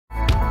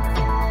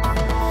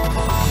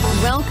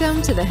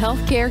Welcome to the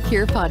Healthcare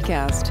Cure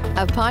Podcast,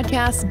 a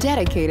podcast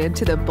dedicated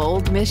to the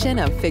bold mission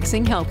of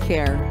fixing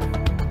healthcare.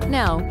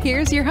 Now,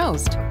 here's your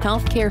host,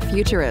 healthcare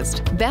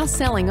futurist,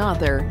 best-selling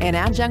author, and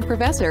adjunct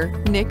professor,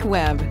 Nick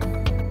Webb.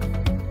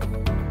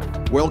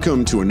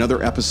 Welcome to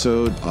another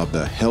episode of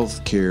the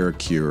Healthcare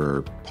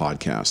Cure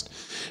Podcast.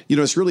 You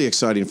know, it's really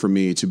exciting for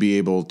me to be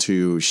able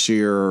to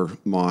share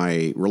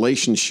my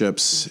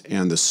relationships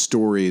and the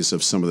stories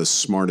of some of the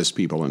smartest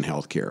people in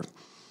healthcare.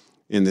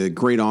 And the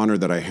great honor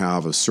that I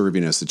have of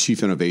serving as the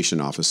Chief Innovation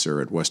Officer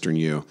at Western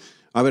U,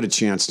 I've had a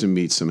chance to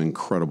meet some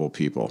incredible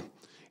people.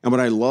 And what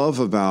I love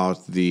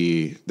about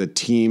the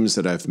teams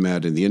that I've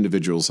met and the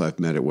individuals I've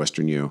met at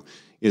Western U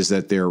is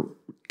that they're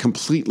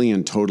completely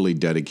and totally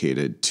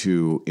dedicated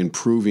to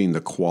improving the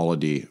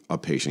quality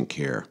of patient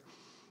care.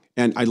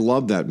 And I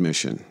love that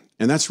mission.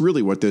 And that's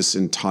really what this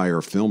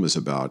entire film is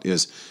about,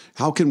 is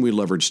how can we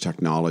leverage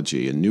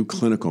technology and new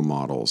clinical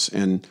models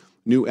and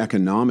new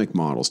economic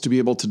models to be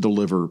able to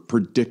deliver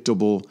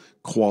predictable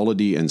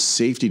quality and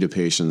safety to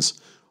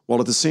patients, while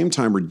at the same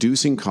time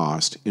reducing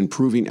cost,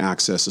 improving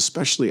access,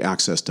 especially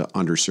access to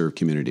underserved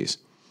communities.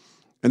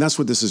 And that's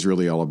what this is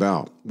really all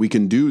about. We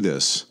can do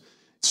this.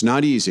 It's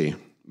not easy,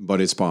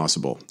 but it's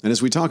possible. And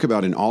as we talk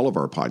about in all of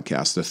our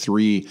podcasts, the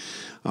three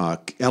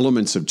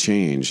elements of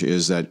change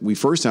is that we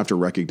first have to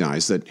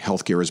recognize that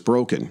healthcare is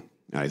broken.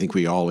 I think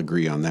we all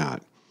agree on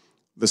that.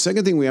 The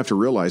second thing we have to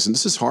realize, and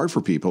this is hard for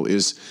people,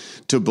 is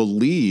to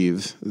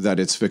believe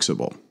that it's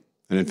fixable.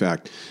 And in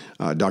fact,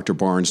 Dr.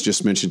 Barnes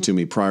just mentioned to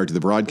me prior to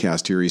the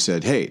broadcast here, he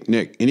said, hey,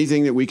 Nick,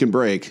 anything that we can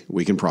break,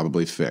 we can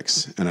probably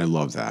fix. And I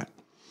love that.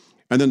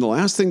 And then the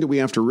last thing that we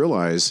have to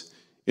realize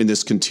in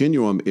this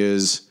continuum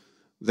is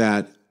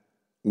that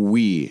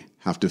we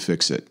have to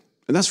fix it.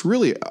 And that's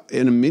really,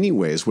 in many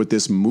ways, what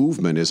this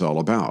movement is all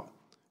about.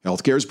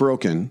 Healthcare is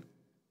broken,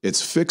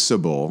 it's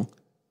fixable,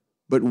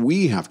 but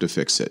we have to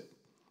fix it.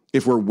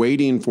 If we're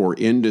waiting for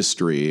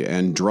industry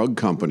and drug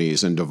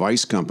companies and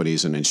device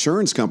companies and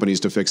insurance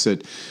companies to fix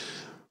it,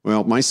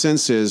 well, my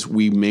sense is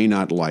we may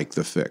not like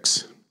the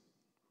fix.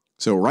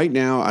 So right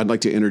now, I'd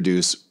like to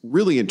introduce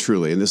really and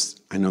truly, and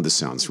this, I know this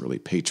sounds really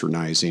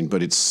patronizing,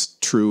 but it's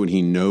true and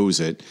he knows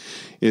it,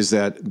 is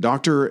that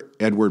Dr.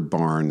 Edward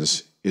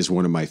Barnes is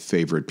one of my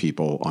favorite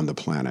people on the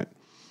planet.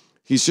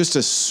 He's just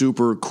a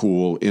super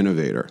cool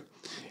innovator.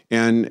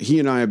 And he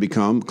and I have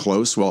become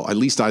close. Well, at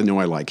least I know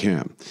I like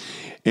him.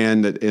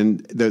 And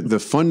the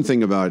fun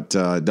thing about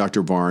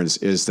Dr. Barnes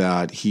is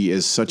that he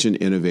is such an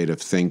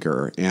innovative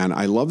thinker. And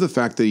I love the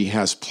fact that he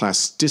has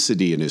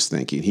plasticity in his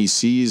thinking. He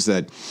sees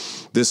that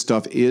this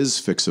stuff is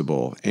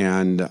fixable.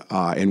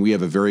 And we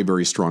have a very,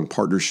 very strong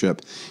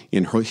partnership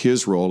in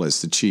his role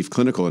as the Chief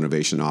Clinical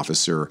Innovation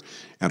Officer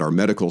at our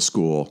medical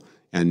school,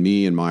 and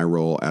me in my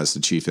role as the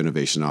Chief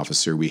Innovation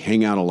Officer. We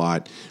hang out a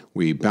lot.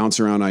 We bounce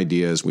around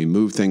ideas. We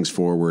move things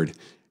forward.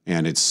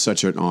 And it's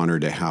such an honor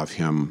to have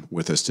him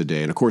with us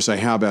today. And of course, I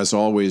have, as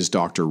always,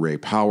 Dr. Ray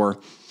Power.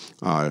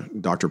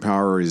 Dr.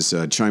 Power is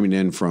chiming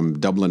in from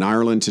Dublin,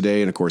 Ireland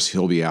today. And of course,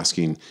 he'll be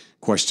asking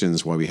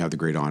questions while we have the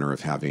great honor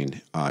of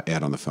having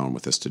Ed on the phone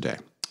with us today.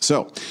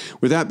 So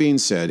with that being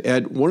said,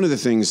 Ed, one of the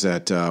things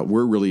that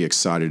we're really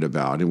excited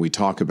about and we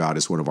talk about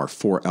as one of our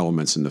four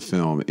elements in the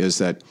film is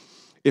that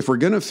if we're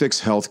going to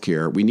fix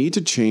healthcare, we need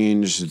to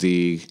change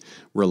the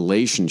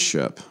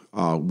relationship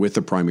with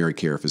the primary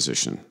care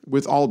physician,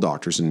 with all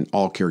doctors and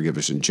all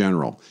caregivers in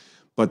general.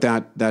 But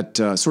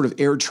that sort of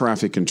air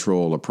traffic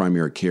control of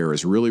primary care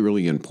is really,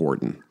 really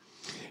important.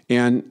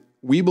 And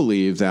we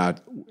believe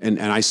that,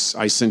 and I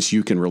sense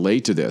you can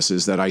relate to this,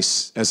 is that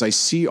as I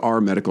see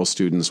our medical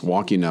students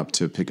walking up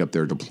to pick up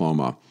their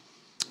diploma,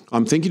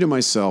 I'm thinking to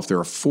myself, there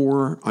are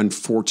four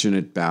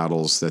unfortunate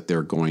battles that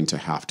they're going to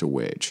have to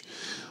wage.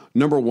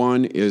 Number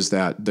one is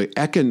that the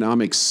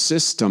economic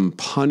system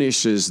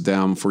punishes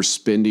them for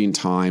spending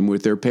time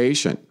with their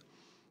patient.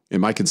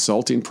 In my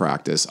consulting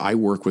practice, I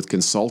work with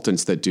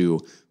consultants that do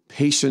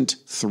patient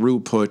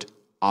throughput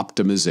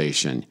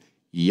optimization.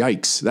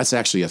 Yikes, that's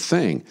actually a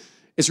thing.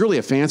 It's really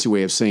a fancy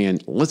way of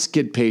saying, let's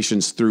get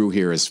patients through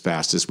here as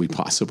fast as we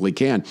possibly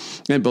can.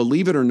 And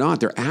believe it or not,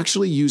 they're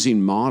actually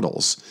using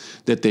models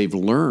that they've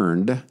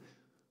learned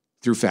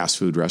through fast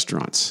food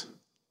restaurants.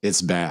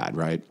 It's bad,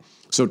 right?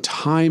 So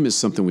time is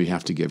something we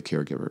have to give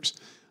caregivers.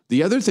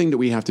 The other thing that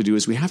we have to do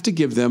is we have to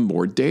give them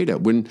more data.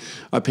 When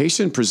a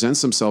patient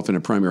presents themselves in a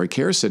primary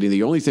care setting,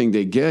 the only thing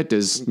they get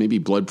is maybe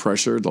blood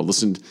pressure. They'll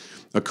listen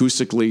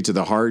acoustically to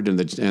the heart and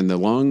the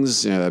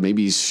lungs,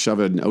 maybe shove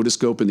an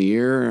otoscope in the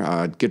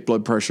ear, get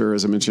blood pressure,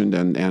 as I mentioned,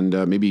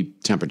 and maybe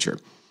temperature.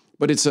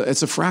 But it's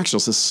a fractional,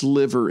 it's a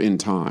sliver in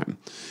time.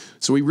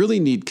 So we really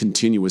need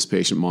continuous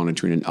patient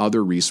monitoring and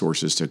other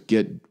resources to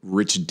get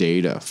rich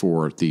data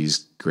for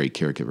these great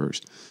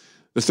caregivers.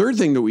 The third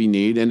thing that we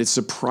need, and it's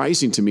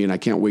surprising to me, and I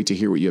can't wait to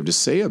hear what you have to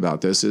say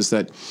about this, is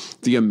that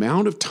the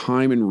amount of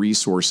time and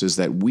resources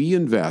that we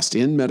invest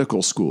in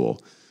medical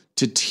school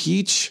to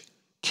teach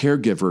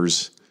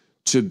caregivers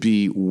to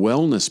be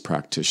wellness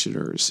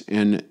practitioners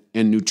and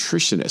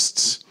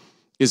nutritionists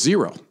is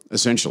zero,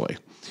 essentially.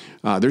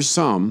 There's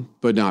some,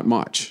 but not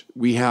much.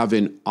 We have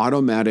an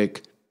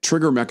automatic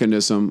trigger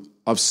mechanism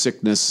of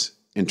sickness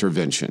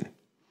intervention.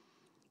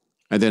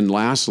 And then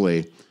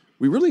lastly,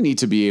 we really need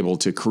to be able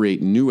to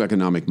create new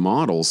economic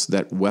models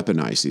that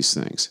weaponize these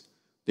things.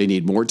 They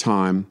need more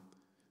time,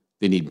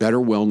 they need better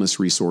wellness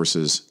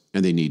resources,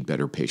 and they need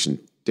better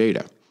patient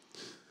data.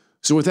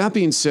 So with that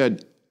being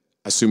said,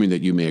 assuming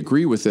that you may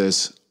agree with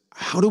this,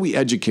 how do we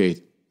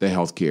educate the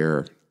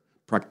healthcare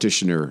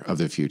practitioner of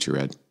the future,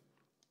 Ed?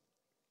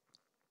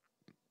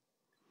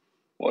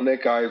 Well,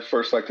 Nick, I'd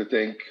first like to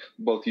thank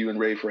both you and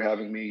Ray for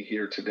having me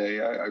here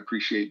today. I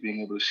appreciate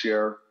being able to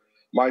share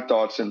my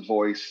thoughts and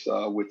voice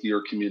with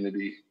your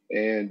community.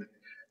 And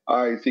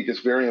I think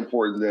it's very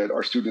important that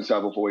our students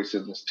have a voice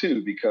in this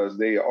too, because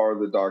they are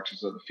the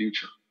doctors of the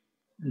future.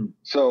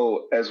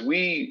 So as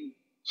we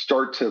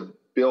start to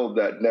build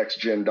that next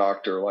gen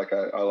doctor, like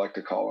I like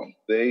to call them,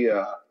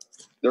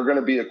 they're going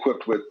to be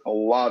equipped with a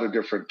lot of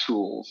different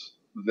tools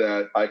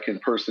that I can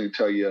personally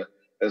tell you,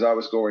 as I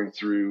was going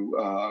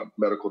through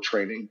medical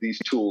training, these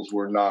tools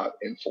were not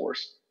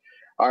enforced.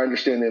 I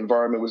understand the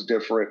environment was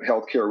different.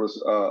 Healthcare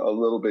was a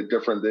little bit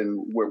different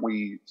than what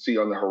we see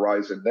on the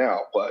horizon now,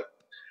 but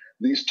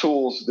these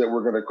tools that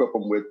we're going to equip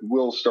them with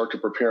will start to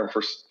prepare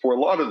them for a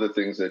lot of the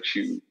things that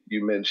you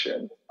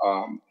mentioned.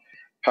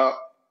 How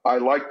I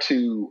like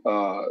to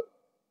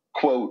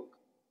quote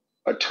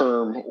a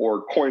term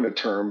or coin a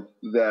term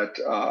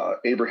that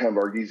Abraham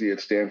Varghese at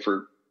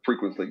Stanford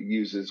frequently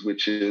uses,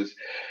 which is,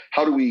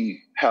 how do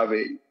we have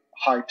a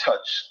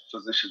high-touch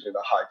physician in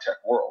a high-tech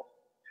world?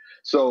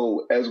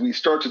 So as we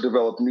start to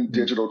develop new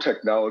digital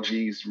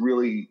technologies,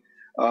 really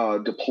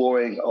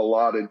deploying a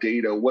lot of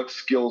data, what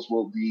skills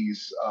will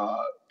these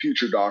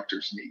future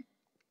doctors need?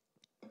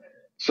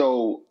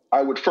 So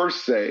I would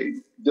first say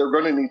they're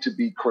going to need to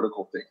be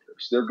critical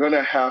thinkers. They're going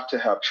to have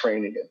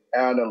training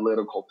in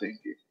analytical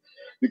thinking,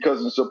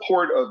 because in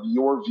support of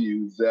your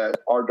view that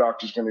our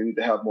doctors are going to need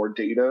to have more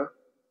data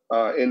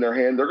in their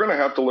hand, they're going to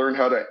have to learn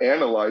how to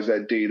analyze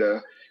that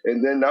data,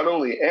 and then not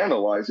only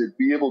analyze it,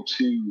 be able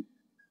to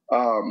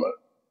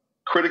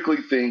critically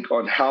think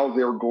on how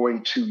they're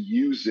going to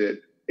use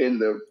it in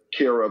the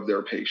care of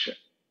their patient.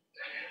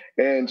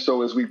 And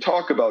so as we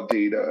talk about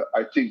data,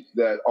 I think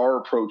that our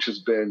approach has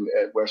been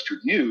at Western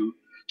U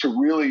to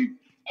really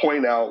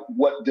point out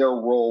what their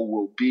role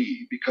will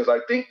be, because I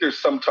think there's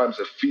sometimes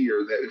a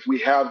fear that if we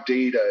have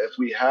data, if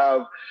we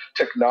have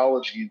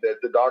technology, that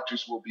the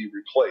doctors will be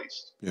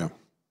replaced. Yeah.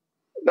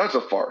 That's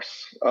a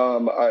farce.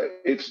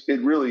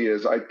 It really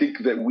is. I think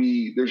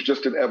that there's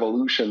just an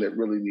evolution that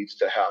really needs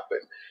to happen,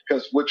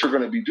 because what you're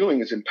going to be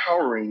doing is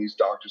empowering these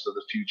doctors of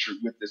the future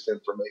with this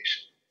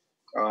information.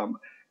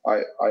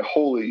 I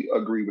wholly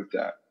agree with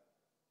that.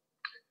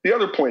 The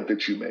other point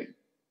that you made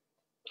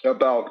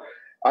about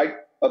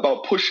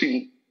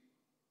pushing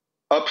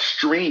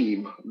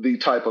upstream the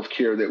type of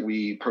care that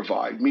we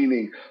provide,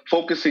 meaning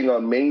focusing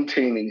on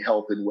maintaining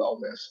health and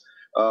wellness,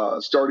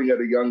 starting at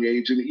a young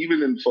age, and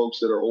even in folks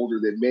that are older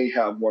that may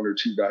have one or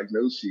two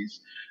diagnoses,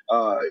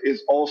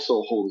 is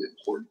also wholly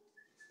important.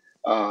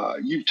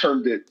 You've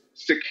termed it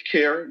sick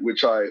care,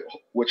 which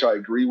I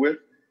agree with.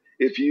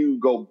 If you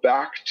go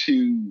back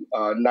to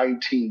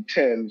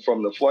 1910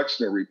 from the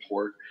Flexner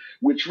report,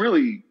 which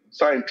really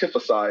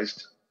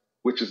scientificized,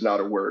 which is not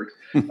a word,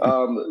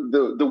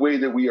 the way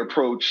that we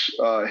approach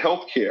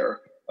healthcare.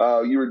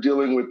 You were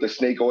dealing with the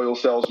snake oil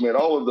salesman,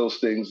 all of those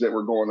things that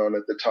were going on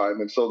at the time.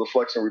 And so the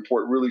Flexner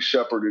report really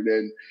shepherded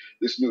in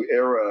this new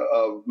era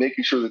of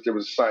making sure that there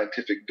was a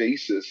scientific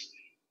basis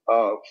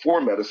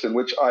for medicine,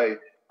 which I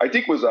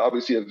think was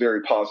obviously a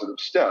very positive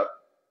step.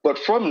 But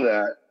from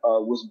that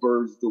was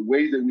birthed the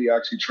way that we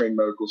actually train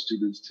medical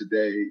students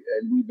today.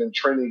 And we've been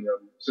training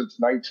them since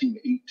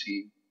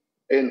 1918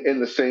 in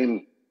the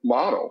same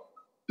model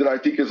that I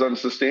think is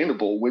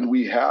unsustainable when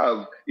we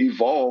have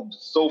evolved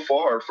so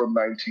far from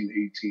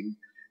 1918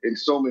 in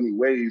so many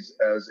ways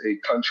as a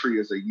country,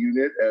 as a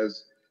unit,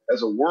 as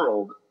a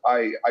world.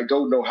 I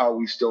don't know how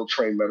we still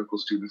train medical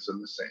students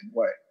in the same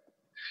way.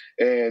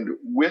 And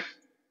with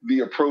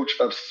the approach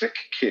of sick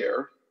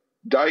care,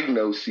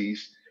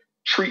 diagnoses,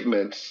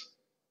 treatments,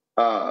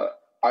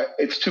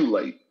 it's too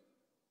late.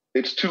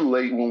 It's too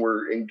late when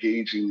we're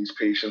engaging these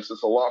patients.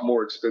 It's a lot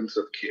more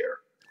expensive care.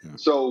 Yeah.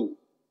 So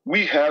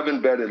we have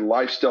embedded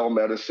lifestyle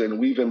medicine.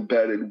 We've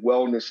embedded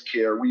wellness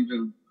care. We've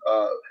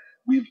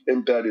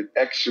embedded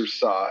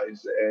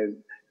exercise and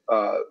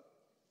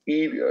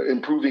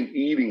improving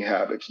eating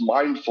habits,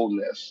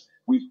 mindfulness.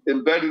 We've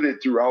embedded it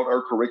throughout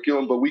our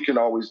curriculum, but we can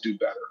always do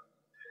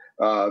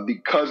better.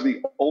 Because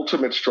the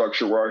ultimate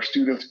structure where our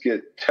students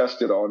get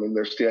tested on in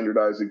their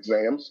standardized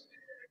exams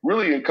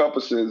really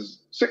encompasses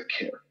sick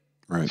care.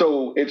 Right.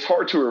 So it's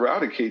hard to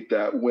eradicate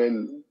that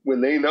when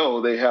they know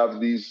they have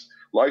these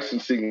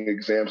licensing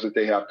exams that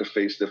they have to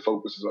face that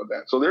focuses on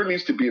that. So there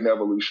needs to be an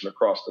evolution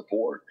across the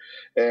board.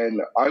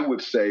 And I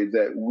would say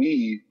that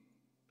we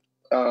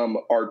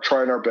are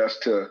trying our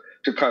best to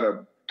kind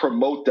of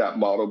promote that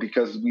model,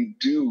 because we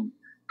do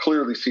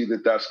clearly see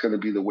that that's going to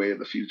be the way of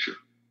the future.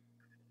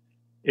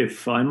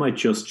 If I might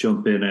just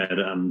jump in, Ed,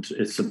 and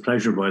it's a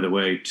pleasure, by the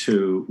way,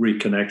 to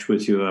reconnect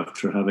with you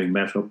after having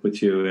met up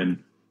with you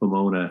in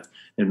Pomona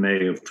in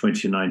May of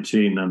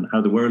 2019, and how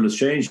the world has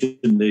changed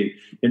in the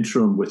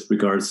interim with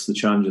regards to the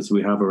challenges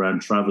we have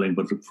around traveling,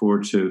 but look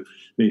forward to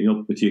meeting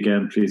up with you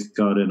again, please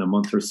God, in a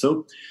month or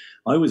so.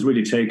 I was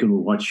really taken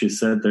with what you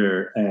said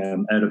there,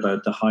 Ed,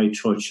 about the high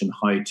touch and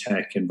high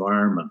tech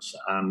environment.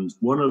 And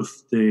one of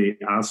the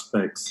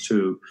aspects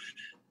to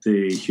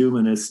the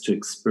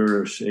humanistic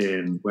spirit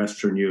in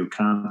Western U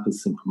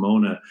campus in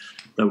Pomona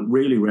that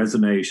really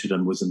resonated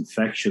and was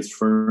infectious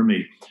for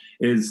me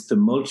is the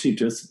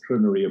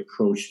multidisciplinary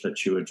approach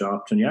that you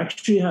adopt. And you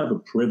actually have a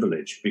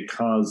privilege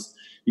because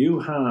you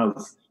have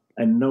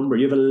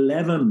you have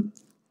 11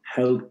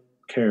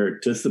 healthcare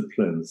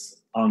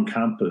disciplines on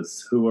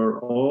campus who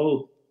are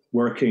all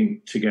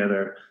working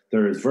together.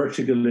 There is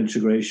vertical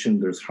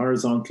integration, there's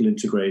horizontal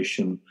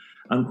integration.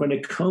 And when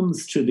it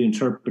comes to the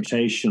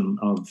interpretation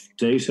of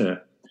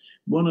data,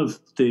 one of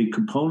the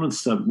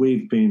components that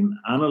we've been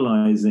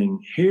analyzing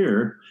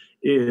here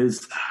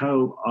is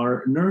how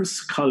our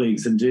nurse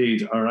colleagues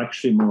indeed are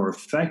actually more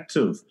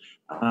effective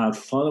at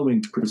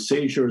following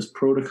procedures,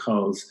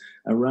 protocols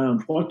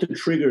around what the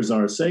triggers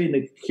are, say in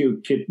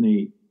acute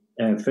kidney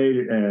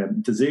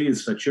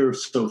disease that you're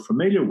so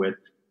familiar with.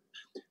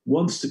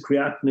 Once the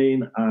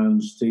creatinine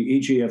and the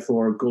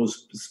EGFR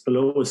goes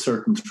below a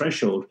certain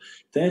threshold,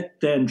 that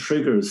then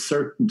triggers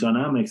certain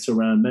dynamics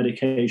around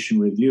medication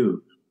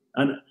review.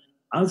 And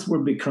as we're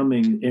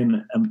becoming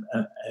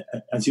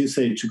as you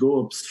say, to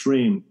go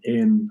upstream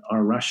in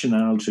our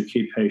rationale to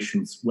keep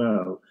patients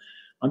well,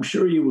 I'm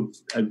sure you would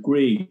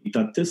agree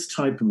that this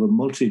type of a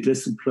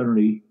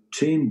multidisciplinary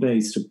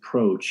team-based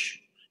approach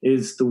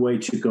is the way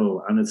to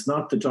go. And it's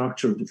not the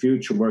doctor of the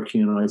future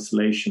working in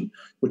isolation,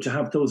 but to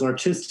have those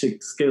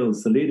artistic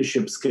skills, the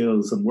leadership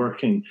skills of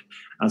working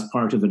as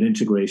part of an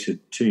integrated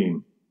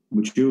team.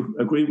 Would you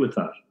agree with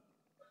that?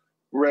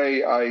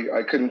 Ray,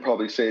 I couldn't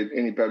probably say it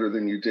any better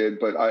than you did,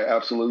 but I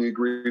absolutely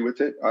agree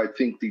with it. I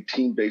think the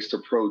team-based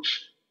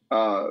approach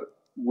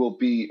will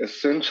be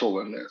essential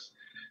in this.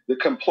 The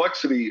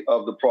complexity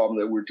of the problem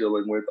that we're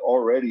dealing with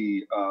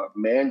already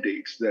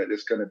mandates that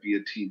it's going to be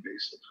a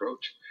team-based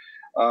approach.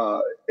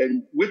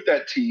 And with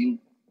that team,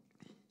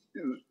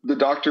 the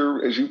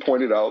doctor, as you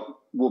pointed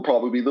out, will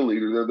probably be the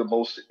leader. They're the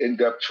most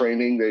in-depth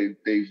training.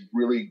 They've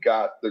really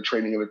got the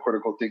training in the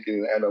critical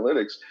thinking and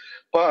analytics.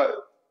 But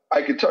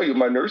I can tell you,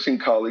 my nursing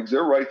colleagues,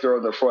 they're right there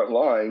on the front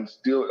lines,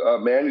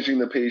 managing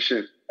the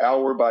patient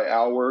hour by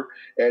hour,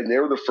 and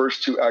they're the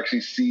first to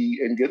actually see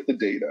and get the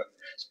data.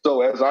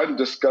 So as I'm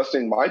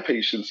discussing my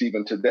patients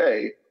even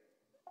today,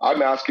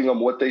 I'm asking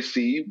them what they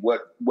see,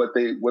 what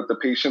the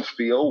patients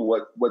feel,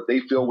 what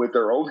they feel with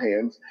their own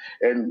hands,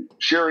 and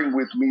sharing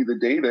with me the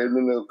data. And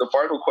then the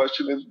final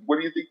question is, what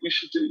do you think we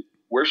should do?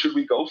 Where should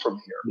we go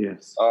from here?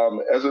 Yes.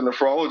 As a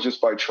nephrologist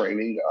by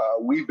training,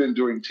 we've been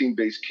doing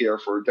team-based care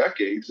for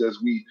decades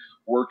as we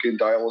work in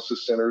dialysis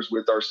centers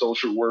with our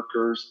social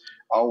workers,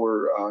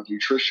 our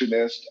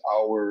nutritionists,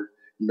 our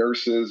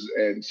nurses,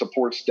 and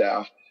support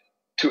staff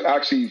to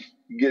actually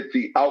get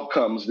the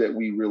outcomes that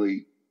we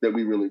really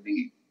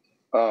need.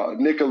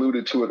 Nick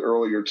alluded to it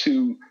earlier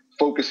too,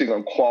 focusing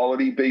on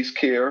quality-based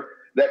care.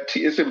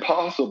 It's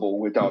impossible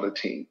without a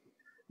team,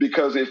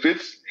 because if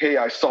it's, hey,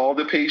 I saw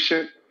the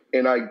patient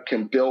and I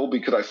can bill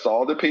because I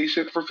saw the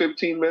patient for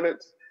 15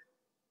 minutes,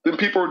 then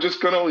people are just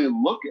going to only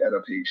look at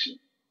a patient.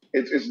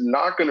 It's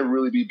not going to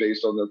really be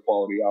based on their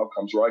quality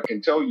outcomes. Where I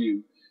can tell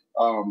you,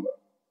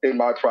 in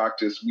my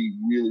practice, we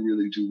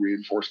really do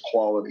reinforce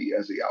quality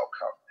as the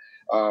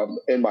outcome.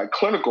 In my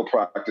clinical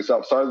practice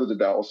outside of the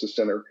dialysis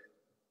center,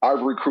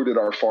 I've recruited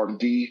our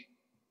PharmD.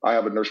 I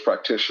have a nurse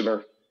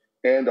practitioner,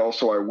 and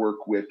also I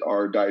work with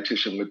our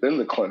dietitian within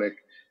the clinic.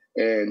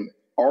 And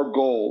our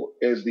goal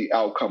is the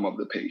outcome of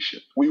the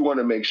patient. We want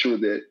to make sure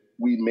that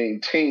we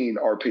maintain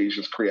our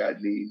patient's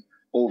creatinine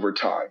over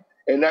time.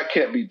 And that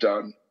can't be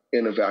done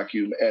in a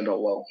vacuum and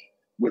alone,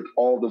 with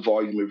all the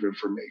volume of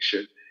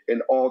information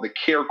and all the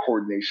care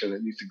coordination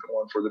that needs to go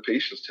on for the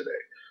patients today.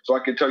 So I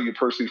can tell you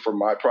personally from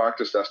my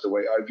practice, that's the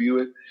way I view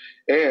it.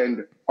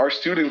 And our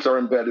students are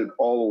embedded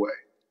all the way.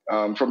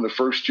 From the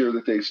first year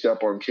that they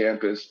step on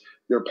campus,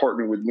 they're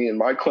partnering with me in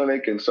my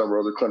clinic and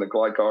several other clinics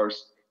like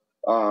ours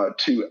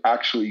to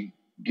actually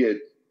get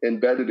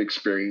embedded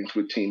experience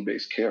with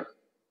team-based care.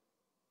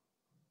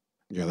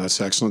 Yeah, that's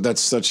excellent.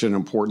 That's such an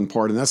important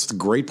part. And that's the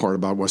great part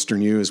about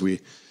Western U is we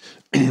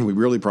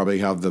really probably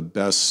have the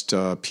best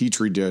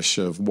petri dish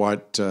of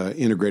what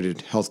integrated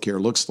healthcare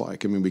looks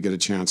like. I mean, we get a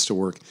chance to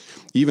work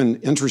even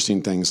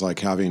interesting things like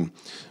having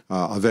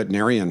a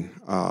veterinarian,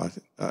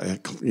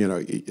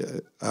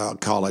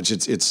 college.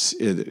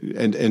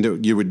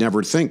 And you would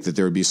never think that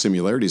there would be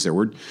similarities there.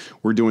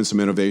 We're doing some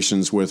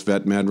innovations with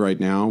VetMed right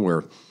now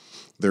where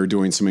they're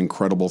doing some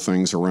incredible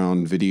things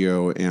around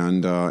video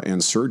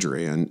and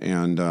surgery,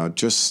 and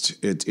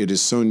just it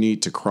is so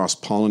neat to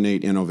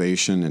cross-pollinate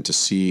innovation and to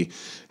see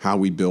how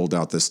we build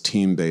out this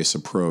team-based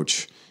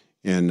approach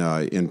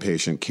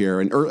inpatient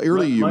care. And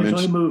earlier you might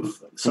mentioned... I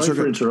move, sorry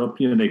for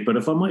interrupting you, Nick, but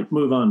if I might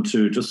move on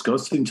to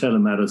discussing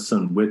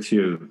telemedicine with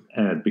you,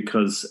 Ed,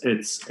 because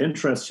it's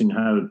interesting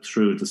how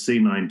through the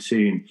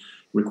C19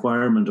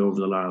 requirement over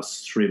the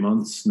last 3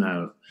 months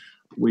now,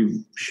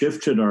 we've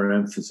shifted our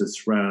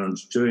emphasis around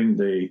doing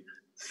the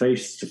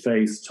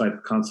face-to-face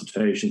type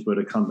consultations with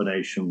a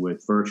combination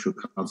with virtual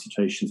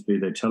consultations, be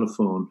they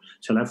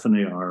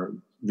telephony or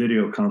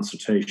video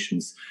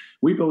consultations.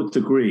 We both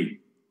agree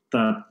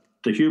that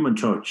the human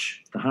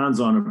touch, the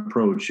hands-on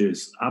approach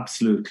is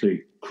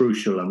absolutely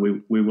crucial, and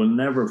we will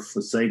never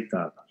forsake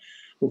that.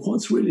 But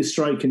what's really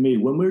striking me,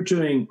 when we're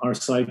doing our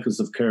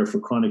cycles of care for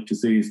chronic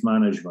disease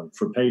management,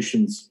 for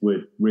patients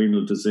with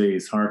renal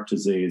disease, heart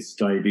disease,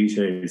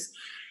 diabetes,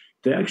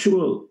 the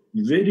actual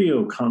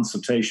video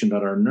consultation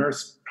that our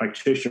nurse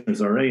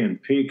practitioners, our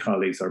A&P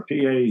colleagues, our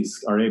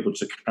PAs are able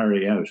to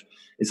carry out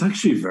is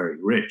actually very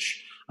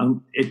rich.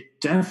 And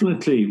it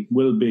definitely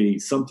will be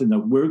something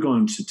that we're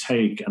going to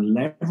take and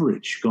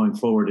leverage going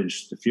forward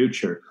into the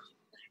future.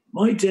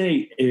 My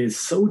day is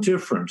so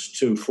different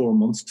to 4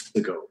 months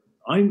ago.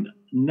 I'm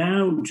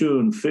now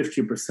doing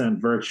 50%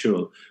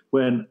 virtual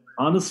when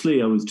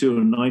honestly I was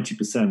doing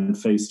 90%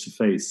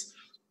 face-to-face.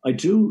 I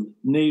do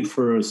need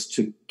for us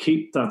to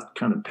keep that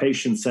kind of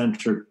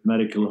patient-centered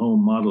medical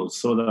home model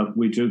so that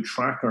we do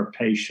track our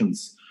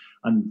patients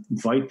and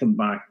invite them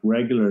back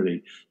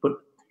regularly. But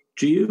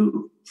do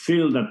you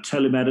feel that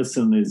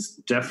telemedicine is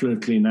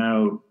definitely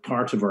now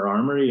part of our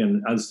armory?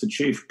 And as the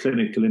Chief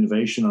Clinical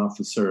Innovation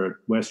Officer at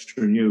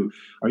Western U,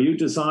 are you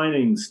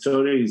designing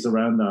studies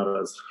around that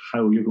as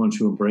how you're going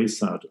to embrace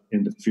that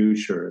in the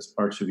future as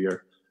part of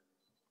your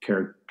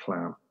care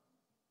plan?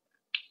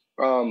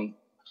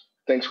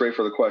 Thanks, Ray,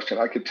 for the question.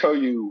 I could tell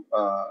you,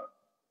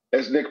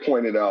 as Nick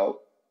pointed out,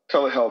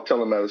 telehealth,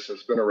 telemedicine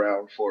has been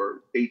around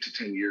for 8 to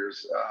 10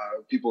 years.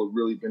 People have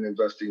really been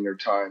investing their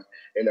time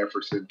and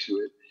efforts into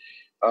it.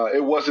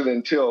 It wasn't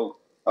until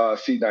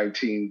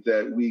C19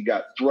 that we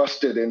got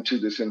thrusted into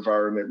this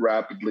environment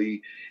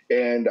rapidly.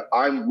 And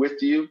I'm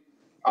with you.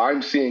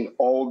 I'm seeing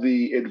all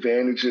the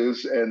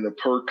advantages and the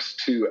perks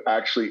to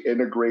actually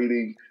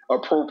integrating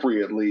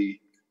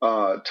appropriately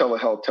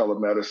telehealth,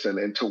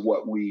 telemedicine into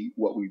what we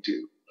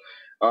do.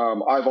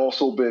 I've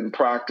also been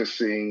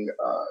practicing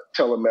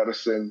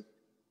telemedicine,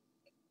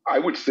 I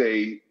would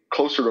say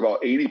closer to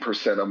about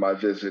 80% of my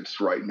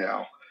visits right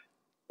now.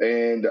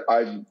 And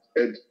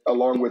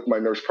along with my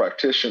nurse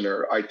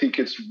practitioner, I think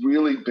it's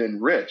really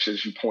been rich,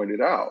 as you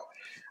pointed out.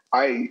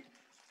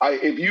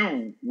 If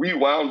you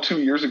rewound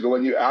 2 years ago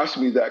and you asked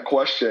me that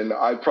question,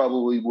 I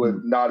probably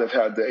would not have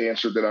had the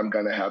answer that I'm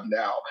going to have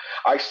now.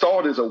 I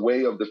saw it as a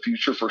way of the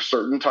future for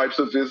certain types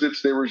of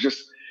visits.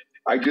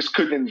 I just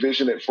couldn't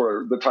envision it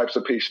for the types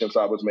of patients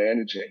I was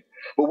managing.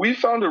 But we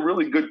found a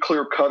really good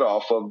clear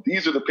cutoff of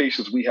these are the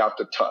patients we have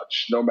to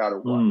touch no matter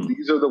what.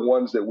 These are the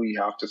ones that we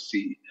have to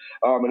see.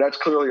 And that's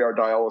clearly our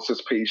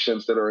dialysis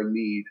patients that are in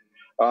need.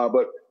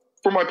 But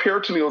for my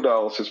peritoneal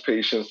dialysis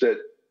patients that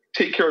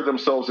take care of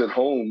themselves at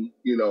home,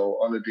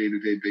 on a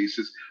day-to-day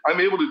basis, I'm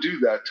able to do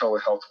that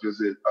telehealth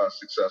visit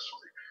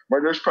successfully. My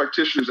nurse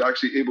practitioner is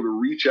actually able to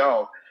reach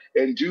out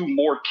and do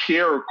more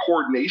care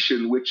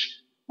coordination, which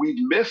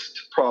we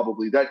missed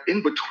probably, that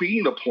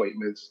in-between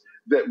appointments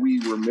that we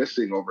were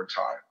missing over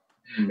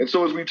time. And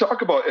so as we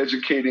talk about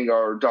educating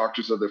our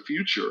doctors of the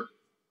future,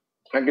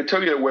 I can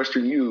tell you at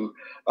Western U,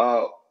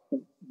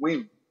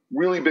 we've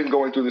really been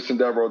going through this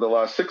endeavor over the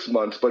last 6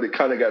 months, but it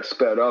kind of got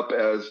sped up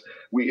as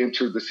we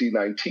entered the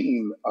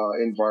C19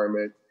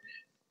 environment.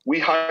 We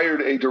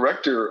hired a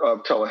director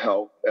of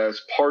telehealth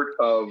as part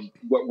of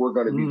what we're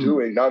going to be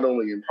doing, not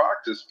only in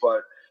practice,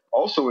 but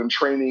also in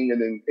training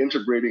and in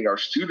integrating our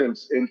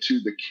students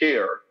into the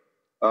care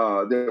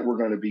that we're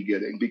going to be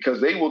getting, because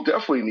they will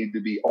definitely need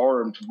to be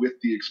armed with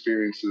the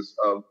experiences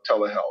of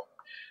telehealth.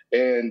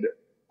 And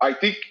I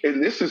think,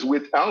 and this is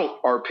without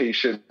our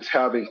patients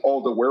having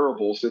all the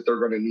wearables that they're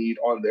going to need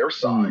on their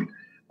side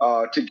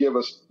to give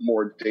us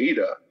more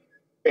data.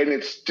 And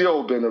it's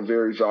still been a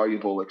very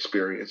valuable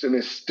experience, and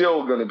it's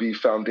still going to be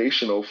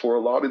foundational for a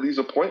lot of these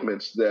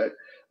appointments that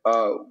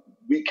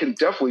we can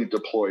definitely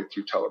deploy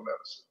through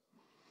telemedicine.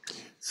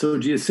 So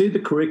do you see the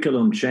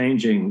curriculum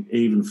changing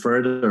even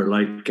further?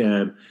 Like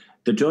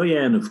the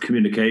doyen of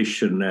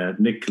communication,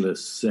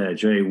 Nicholas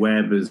J.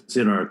 Webb, is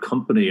in our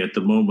company at the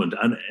moment.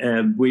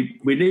 And we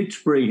need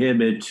to bring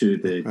him into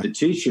the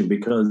teaching,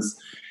 because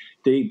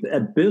the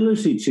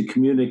ability to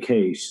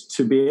communicate,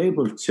 to be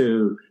able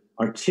to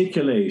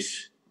articulate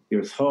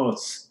your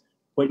thoughts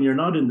when you're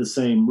not in the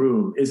same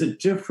room is a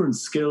different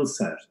skill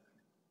set.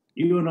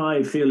 You and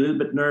I feel a little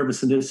bit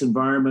nervous in this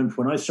environment.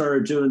 When I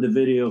started doing the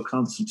video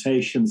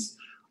consultations,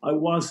 I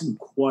wasn't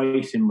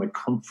quite in my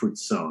comfort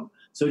zone.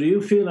 So do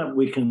you feel that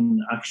we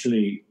can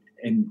actually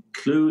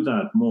include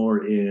that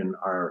more in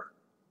our,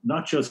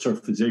 not just our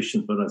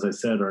physicians, but as I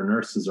said, our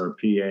nurses, our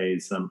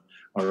PAs, and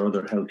our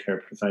other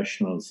healthcare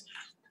professionals,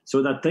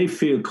 so that they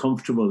feel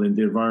comfortable in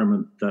the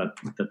environment that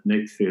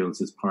Nick feels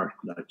is part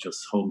of that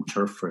just home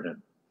turf for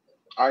him?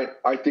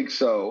 I think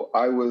so.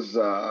 I was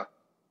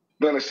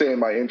going to say in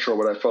my intro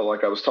what I felt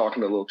like I was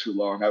talking a little too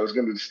long. I was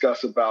going to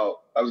discuss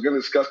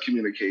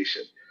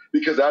communication,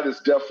 because that is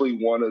definitely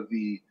one of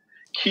the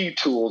key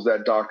tools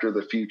that doctor of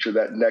the future,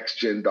 that next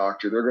gen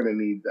doctor, they're going to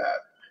need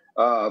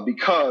that.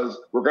 Because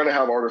we're going to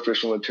have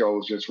artificial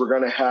intelligence. We're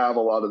going to have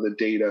a lot of the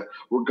data.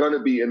 We're going to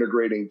be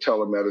integrating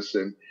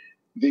telemedicine.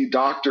 The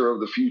doctor of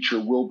the future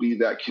will be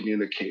that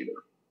communicator.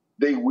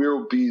 They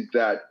will be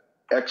that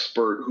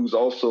expert who's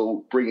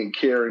also bringing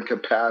care and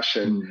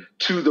compassion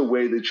to the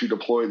way that you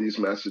deploy these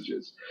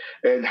messages.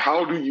 And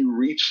how do you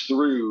reach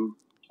through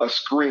a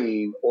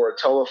screen or a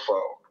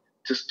telephone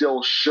to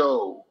still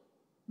show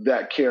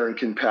that care and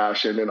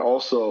compassion, and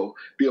also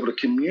be able to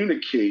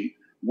communicate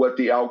what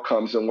the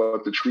outcomes and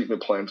what the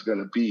treatment plan is going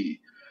to be?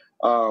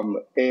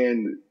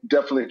 And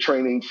definitely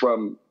training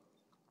from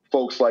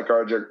folks like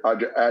our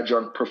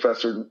adjunct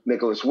Professor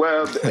Nicholas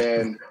Webb,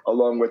 and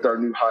along with our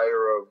new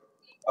hire of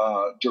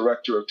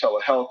director of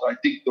telehealth. I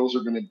think those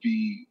are going to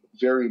be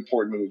very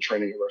important in the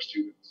training of our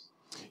students.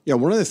 Yeah,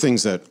 one of the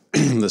things that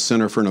the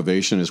Center for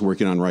Innovation is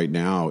working on right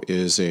now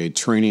is a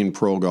training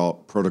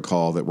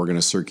protocol that we're going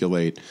to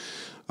circulate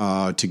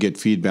to get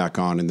feedback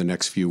on in the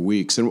next few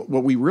weeks. And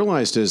what we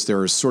realized is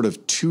there are sort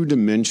of two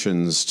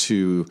dimensions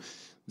to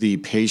the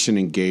patient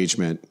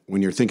engagement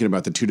when you're thinking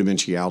about the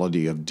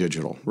two-dimensionality of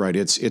digital, right?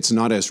 It's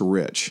not as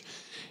rich.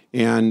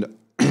 And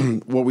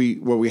what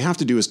we have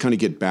to do is kind of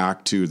get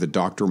back to the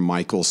Dr.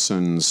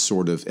 Michelson's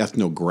sort of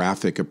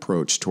ethnographic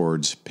approach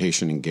towards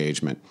patient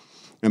engagement.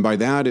 And by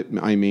that,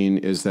 I mean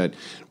is that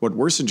what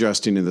we're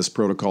suggesting in this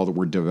protocol that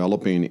we're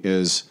developing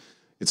is,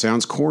 it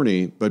sounds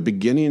corny, but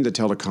beginning the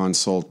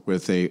teleconsult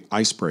with a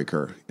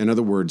icebreaker. In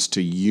other words,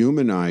 to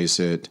humanize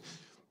it,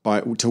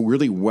 to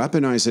really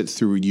weaponize it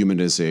through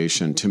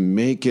humanization, to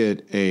make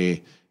it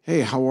a,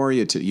 hey, how are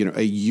you?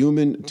 A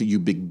human, you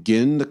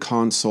begin the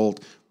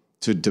consult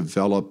to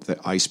develop the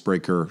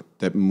icebreaker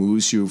that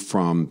moves you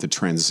from the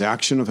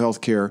transaction of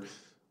healthcare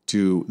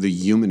to the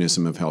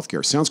humanism of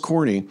healthcare. Sounds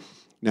corny.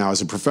 Now,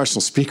 as a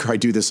professional speaker, I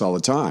do this all the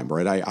time,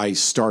 right? I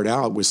start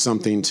out with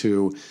something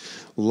to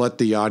let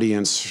the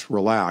audience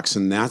relax.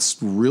 And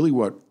that's really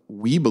what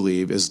we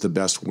believe is the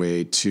best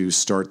way to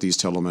start these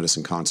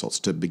telemedicine consults,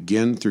 to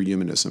begin through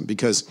humanism,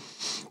 because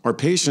our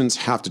patients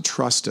have to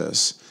trust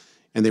us,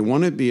 and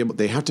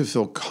they have to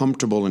feel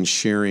comfortable in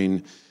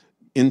sharing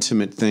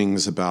intimate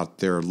things about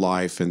their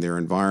life and their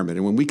environment.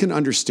 And when we can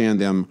understand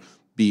them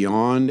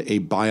beyond a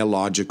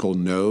biological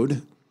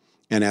node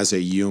and as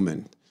a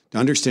human, to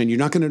understand, you're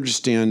not going to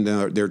understand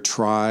their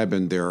tribe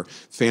and their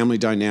family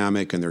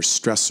dynamic and their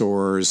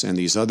stressors and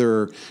these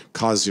other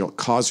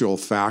causal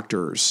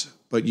factors,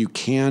 but you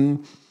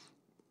can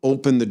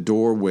open the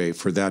doorway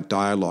for that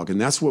dialogue. And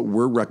that's what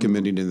we're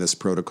recommending in this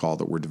protocol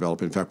that we're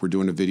developing. In fact, we're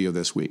doing a video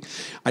this week.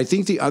 I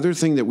think the other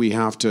thing that we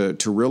have to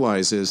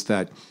realize is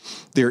that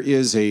there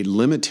is a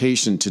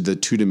limitation to the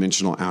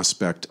two-dimensional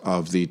aspect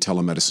of the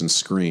telemedicine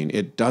screen.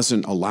 It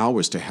doesn't allow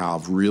us to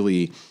have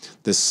really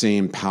the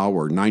same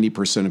power.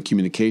 90% of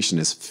communication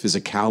is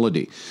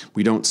physicality.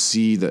 We don't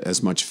see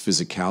as much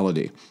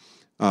physicality.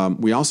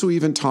 We also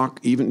even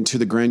talk to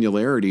the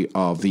granularity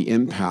of the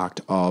impact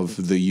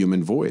of the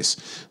human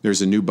voice.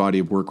 There's a new body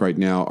of work right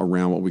now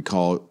around what we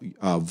call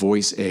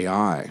voice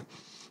AI.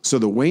 So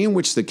the way in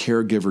which the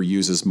caregiver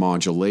uses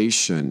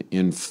modulation,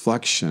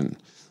 inflection,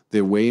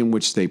 the way in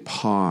which they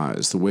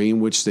pause, the way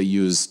in which they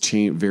use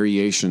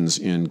variations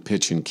in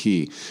pitch and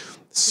key,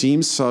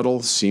 seems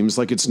subtle, seems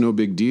like it's no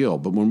big deal.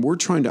 But when we're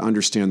trying to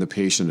understand the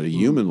patient at a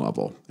human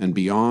level and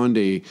beyond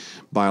a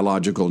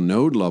biological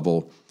node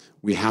level,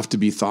 we have to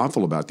be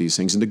thoughtful about these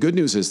things. And the good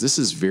news is this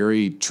is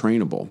very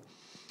trainable.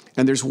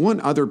 And there's one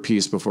other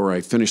piece before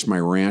I finish my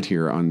rant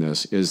here on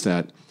this, is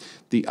that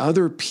the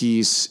other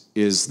piece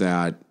is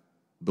that,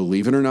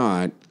 believe it or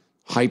not,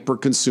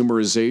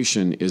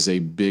 hyper-consumerization is a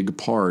big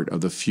part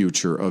of the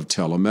future of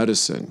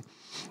telemedicine.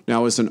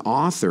 Now, as an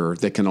author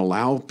that can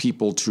allow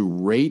people to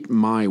rate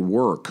my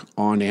work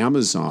on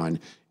Amazon,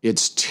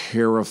 it's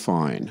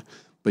terrifying.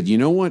 But you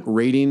know what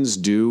ratings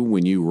do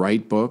when you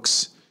write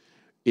books?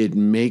 It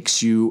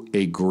makes you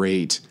a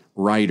great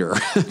writer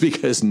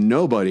because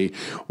nobody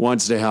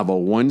wants to have a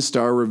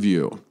one-star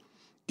review.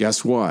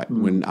 Guess what?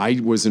 When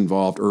I was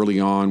involved early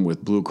on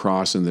with Blue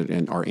Cross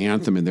and our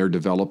Anthem and their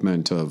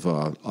development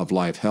of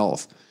Life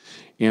Health,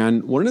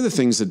 and one of the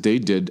things that they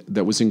did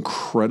that was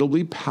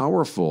incredibly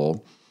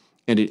powerful,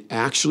 and it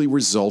actually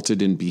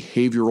resulted in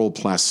behavioral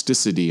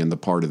plasticity in the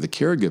part of the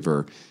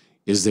caregiver,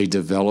 is they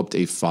developed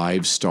a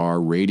 5-star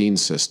rating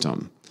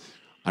system.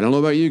 I don't know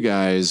about you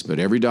guys, but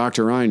every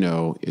doctor I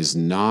know is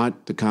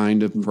not the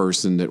kind of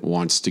person that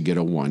wants to get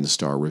a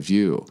 1-star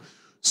review.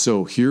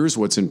 So here's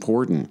what's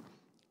important.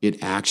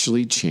 It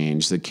actually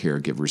changed the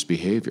caregiver's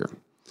behavior.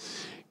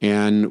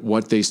 And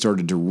what they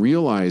started to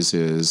realize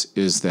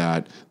is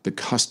that the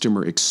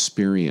customer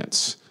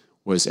experience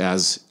was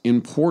as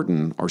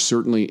important, or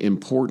certainly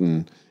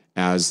important,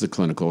 as the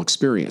clinical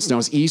experience. Now,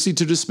 it's easy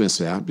to dismiss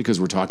that because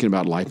we're talking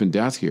about life and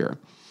death here.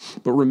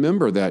 But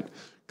remember that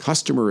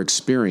customer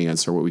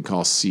experience, or what we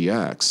call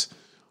CX,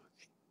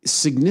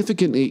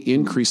 significantly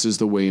increases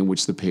the way in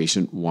which the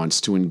patient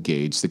wants to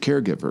engage the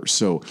caregiver.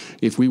 So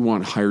if we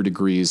want higher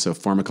degrees of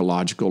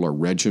pharmacological or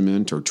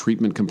regimen or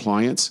treatment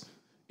compliance,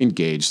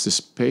 engage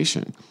this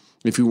patient.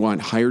 If we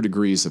want higher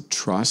degrees of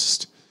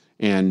trust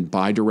and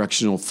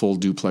bidirectional full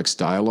duplex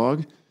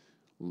dialogue,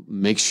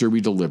 make sure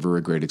we deliver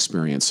a great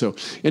experience. So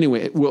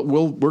anyway,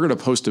 we're going to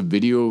post a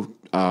video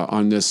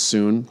on this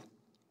soon,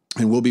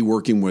 and we'll be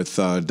working with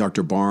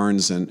Dr.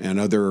 Barnes and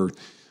other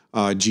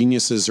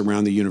geniuses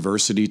around the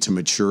university to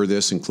mature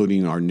this,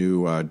 including our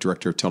new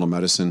director of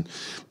telemedicine.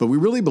 But we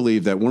really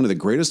believe that one of the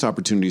greatest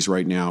opportunities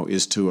right now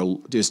is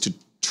to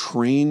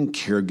train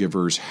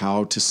caregivers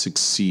how to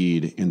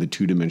succeed in the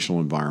two-dimensional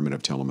environment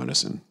of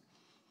telemedicine.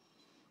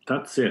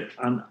 That's it.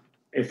 And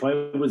if I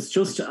was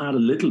just to add a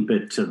little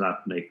bit to that,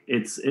 Nick,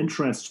 it's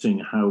interesting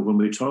how when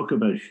we talk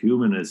about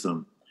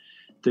humanism,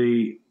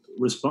 the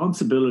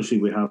responsibility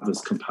we have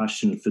as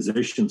compassionate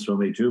physicians when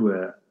we do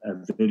a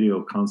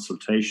video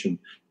consultation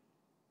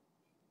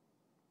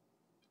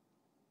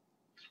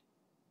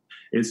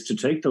is to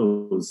take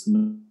those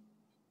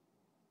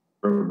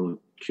verbal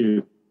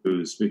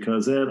cues,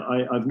 because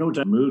I've no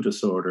doubt mood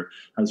disorder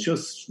has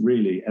just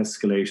really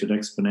escalated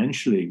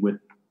exponentially with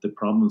the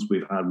problems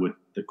we've had with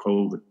the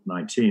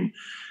COVID-19.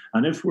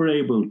 And if we're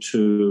able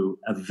to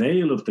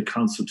avail of the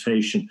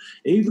consultation,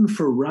 even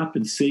for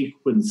rapid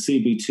sequence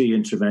CBT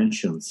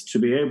interventions, to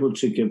be able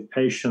to give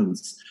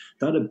patients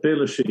that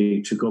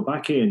ability to go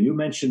back in. You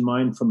mentioned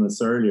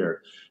mindfulness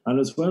earlier, and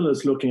as well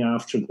as looking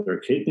after their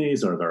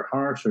kidneys or their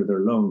heart or their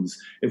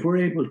lungs, if we're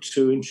able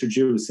to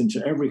introduce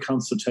into every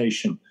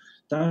consultation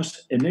that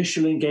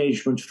initial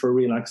engagement for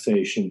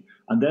relaxation,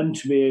 and then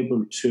to be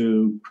able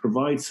to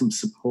provide some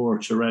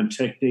support around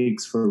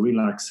techniques for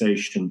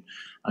relaxation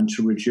and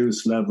to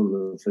reduce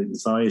level of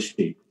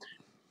anxiety,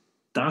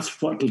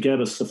 that's what will get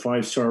us the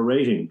 5-star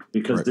rating,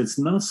 because right. It's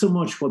not so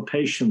much what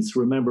patients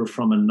remember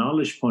from a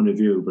knowledge point of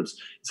view, but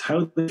it's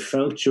how they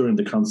felt during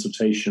the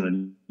consultation.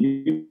 And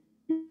you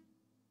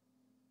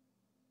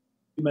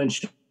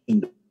mentioned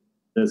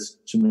this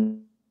to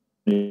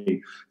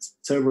me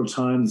several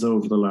times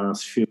over the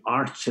last few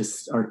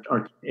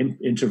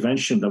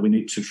intervention that we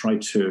need to try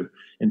to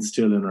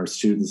instill in our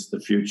students in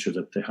the future,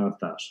 that they have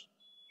that.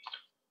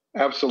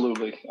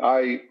 Absolutely.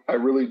 I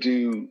really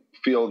do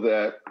feel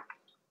that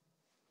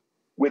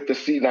with the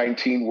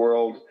C19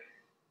 world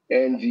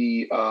and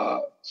the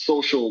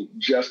social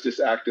justice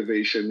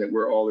activation that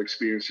we're all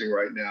experiencing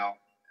right now,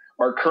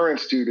 our current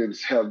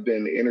students have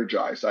been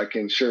energized. I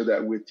can share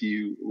that with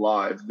you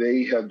live.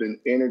 They have been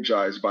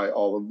energized by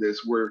all of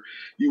this, where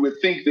you would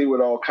think they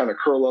would all kind of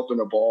curl up in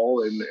a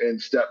ball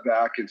and step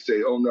back and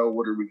say, oh no,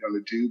 what are we going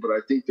to do? But I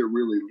think they're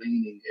really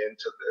leaning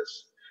into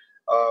this.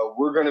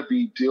 We're going to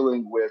be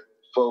dealing with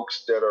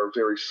folks that are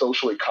very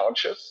socially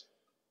conscious,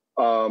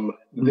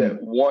 that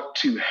want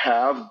to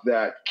have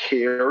that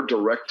care,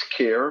 direct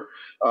care,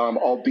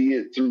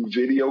 albeit through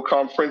video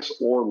conference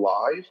or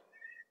live,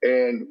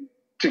 and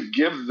to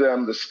give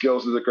them the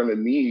skills that they're going to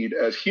need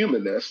as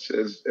humanists,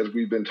 as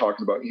we've been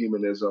talking about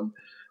humanism,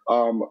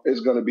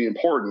 is going to be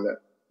important.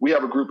 We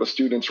have a group of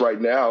students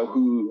right now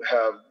who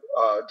have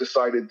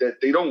decided that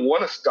they don't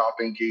want to stop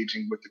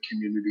engaging with the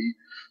community.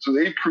 So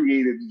they've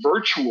created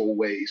virtual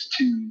ways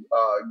to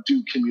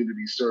do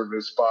community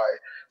service by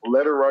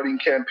letter writing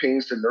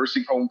campaigns to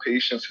nursing home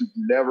patients who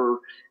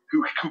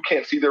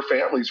can't see their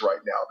families right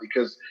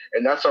now,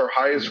 and that's our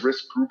highest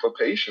risk group of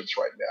patients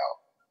right now,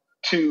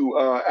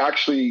 to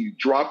actually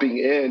dropping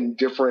in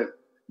different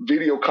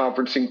video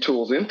conferencing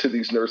tools into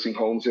these nursing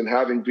homes and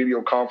having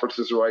video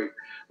conferences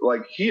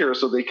like here,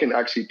 so they can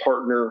actually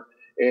partner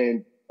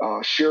and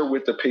share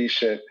with the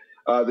patient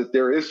that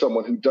there is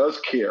someone who does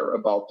care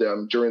about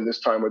them during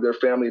this time where their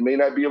family may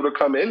not be able to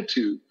come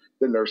into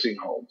the nursing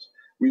homes.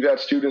 We've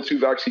had students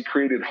who've actually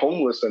created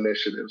homeless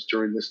initiatives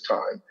during this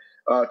time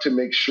to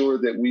make sure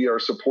that we are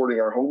supporting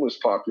our homeless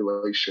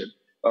population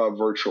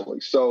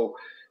virtually. So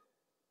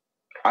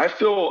I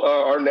feel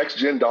our next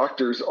gen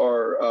doctors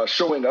are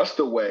showing us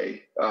the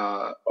way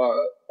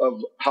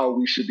of how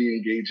we should be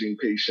engaging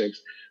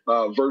patients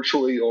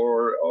virtually,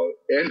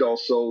 and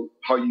also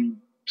how you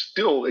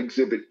still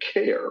exhibit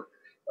care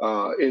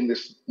in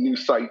this new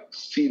site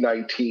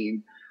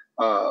C19,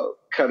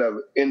 kind of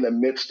in the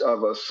midst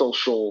of a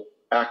social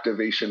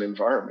activation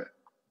environment.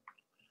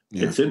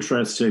 Yeah. It's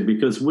interesting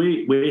because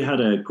we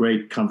had a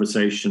great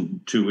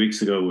conversation 2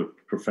 weeks ago with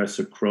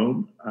Professor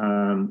Crone,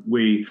 and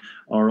we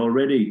are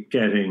already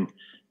getting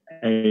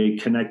a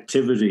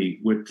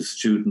connectivity with the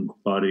student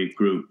body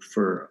group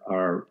for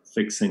our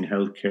Fixing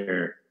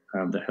Healthcare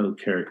and the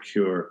Healthcare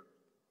Cure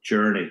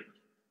journey.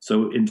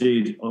 So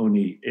indeed,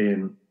 only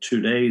in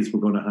 2 days,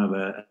 we're going to have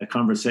a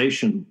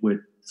conversation with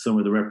some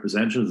of the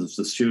representatives of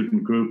the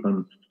student group.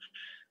 And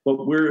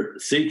what we're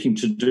seeking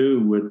to do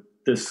with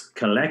this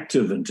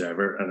collective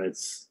endeavor, and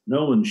it's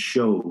no one's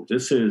show,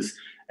 this is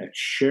a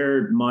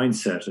shared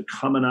mindset, a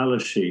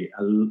commonality,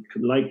 a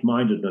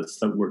like-mindedness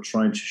that we're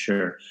trying to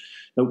share,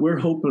 that we're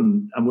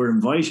hoping and we're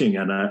inviting,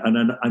 and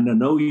I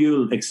know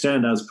you'll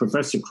extend, as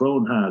Professor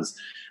Crone has,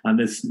 and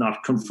it's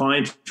not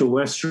confined to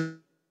Western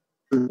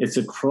It's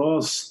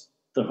across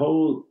the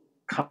whole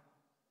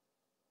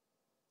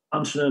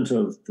continent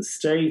of the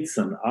States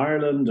and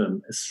Ireland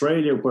and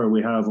Australia, where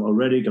we have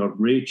already got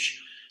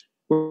reach.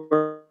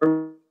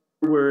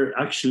 We're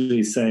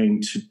actually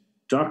saying to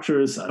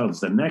doctors of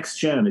the next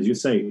gen, as you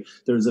say,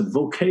 there's a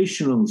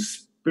vocational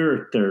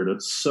spirit there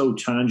that's so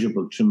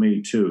tangible to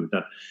me too,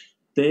 that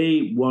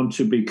they want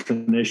to be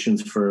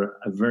clinicians for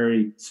a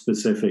very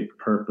specific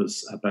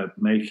purpose about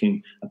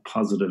making a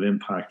positive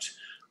impact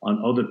on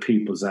other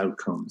people's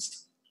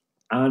outcomes.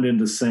 And in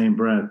the same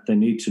breath, they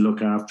need to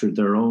look after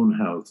their own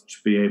health to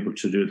be able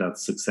to do that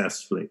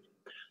successfully.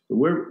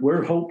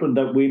 We're hoping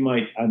that we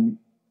might, I'm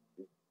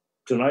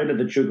delighted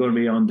that you're going to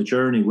be on the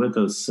journey with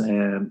us,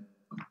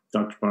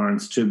 Dr.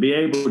 Barnes, to be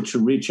able to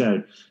reach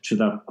out to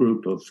that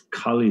group of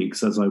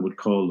colleagues, as I would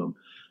call them,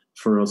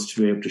 for us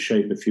to be able to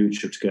shape a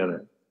future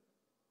together.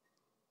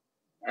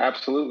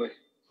 Absolutely.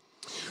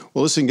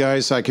 Well, listen,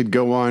 guys, I could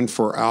go on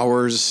for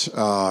hours.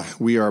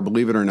 We are,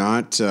 believe it or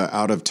not,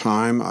 out of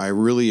time. I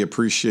really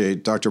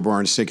appreciate Dr.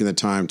 Barnes taking the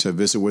time to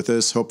visit with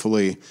us.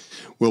 Hopefully,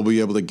 we'll be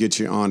able to get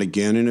you on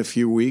again in a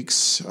few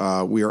weeks.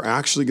 We are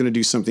actually going to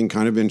do something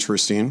kind of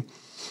interesting.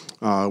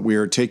 We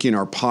are taking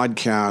our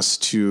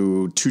podcast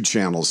to 2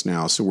 channels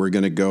now. So we're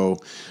going to go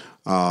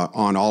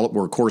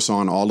we're of course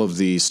on all of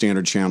the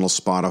standard channels,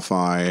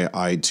 Spotify,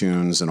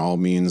 iTunes, and all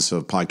means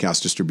of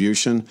podcast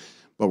distribution.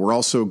 But we're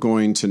also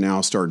going to now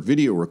start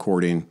video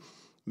recording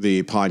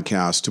the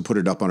podcast to put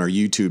it up on our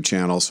YouTube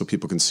channel so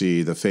people can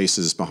see the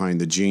faces behind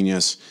the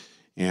genius.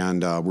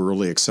 And we're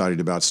really excited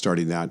about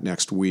starting that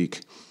next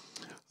week.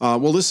 Well,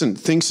 listen,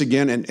 thanks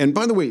again. And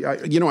by the way,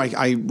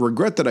 I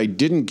regret that I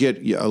didn't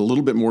get a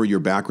little bit more of your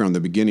background in the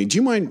beginning. Do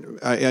you mind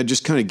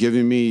just kind of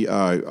giving me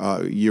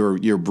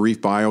your brief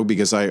bio?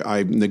 Because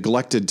I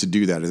neglected to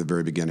do that at the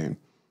very beginning.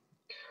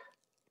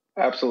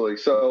 Absolutely.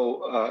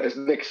 So as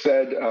Nick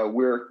said,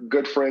 we're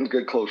good friends,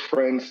 good close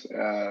friends.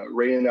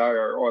 Ray and I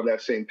are on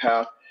that same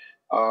path.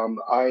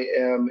 I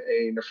am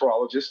a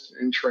nephrologist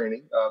in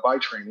training, by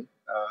training.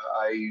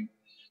 I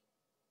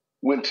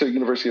went to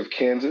University of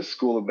Kansas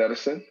School of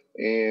Medicine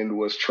and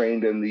was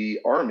trained in the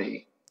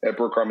Army at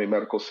Brooke Army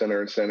Medical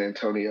Center in San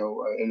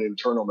Antonio in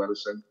internal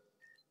medicine.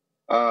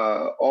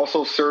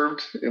 Also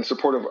served in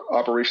support of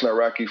Operation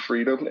Iraqi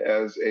Freedom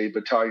as a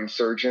battalion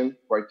surgeon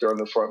right there on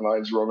the front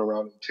lines, rolling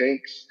around in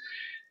tanks.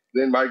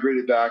 Then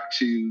migrated back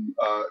to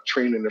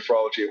train in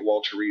nephrology at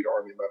Walter Reed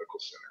Army Medical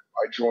Center.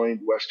 I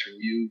joined Western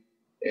U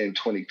in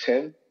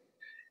 2010,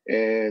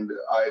 and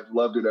I've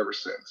loved it ever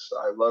since.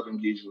 I love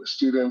engaging with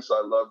students.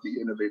 I love the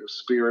innovative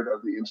spirit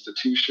of the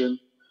institution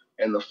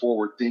and the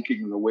forward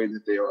thinking and the way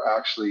that they are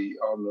actually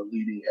on the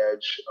leading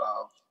edge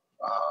of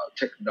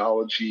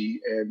technology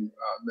and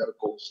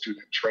medical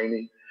student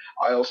training.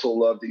 I also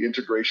love the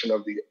integration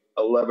of the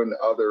 11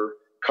 other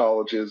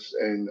colleges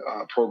and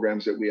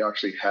programs that we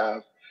actually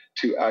have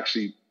to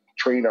actually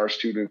train our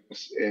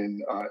students in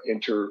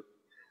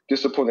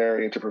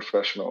interdisciplinary,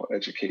 interprofessional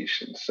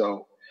education.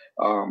 So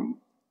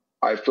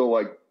I feel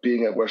like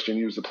being at Western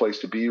U is the place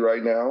to be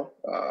right now,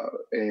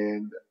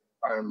 and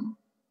I'm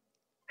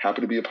happy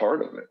to be a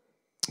part of it.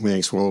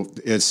 Thanks. Well,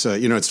 it's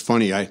it's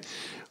funny.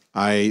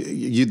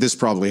 This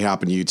probably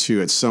happened to you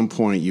too. At some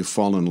point, you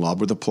fall in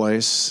love with a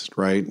place,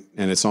 right?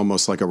 And it's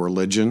almost like a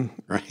religion,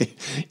 right?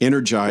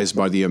 Energized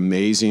by the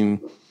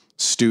amazing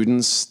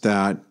students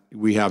that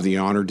we have the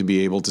honor to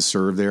be able to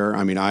serve there.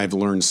 I mean, I've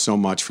learned so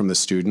much from the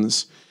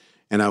students,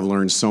 and I've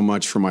learned so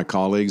much from my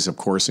colleagues, of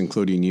course,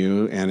 including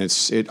you. And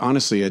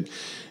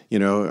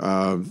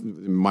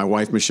my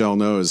wife, Michelle,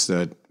 knows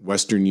that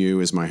Western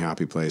U is my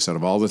happy place. Out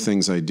of all the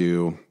things I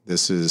do,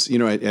 this is,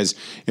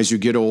 as you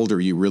get older,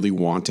 you really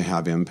want to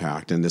have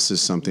impact. And this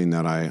is something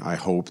that I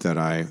hope that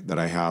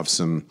I have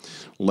some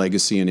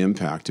legacy and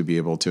impact to be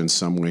able to in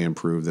some way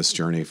improve this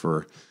journey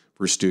for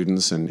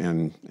students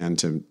and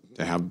to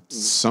have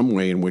some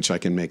way in which I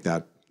can make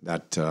that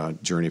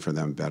journey for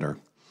them better.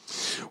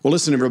 Well,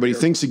 listen, everybody,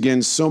 thanks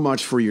again so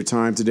much for your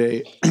time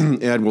today.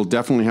 Ed, we'll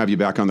definitely have you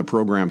back on the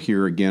program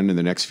here again in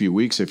the next few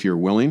weeks if you're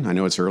willing. I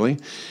know it's early.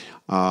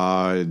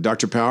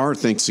 Dr. Power,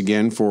 thanks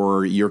again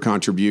for your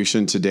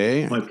contribution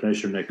today. My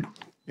pleasure, Nick.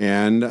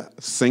 And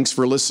thanks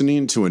for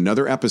listening to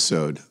another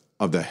episode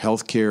of the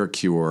Healthcare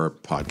Cure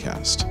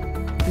podcast.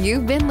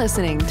 You've been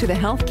listening to the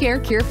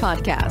Healthcare Cure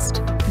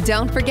podcast.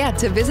 Don't forget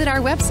to visit our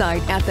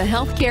website at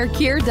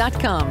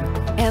thehealthcarecure.com.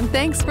 And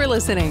thanks for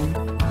listening.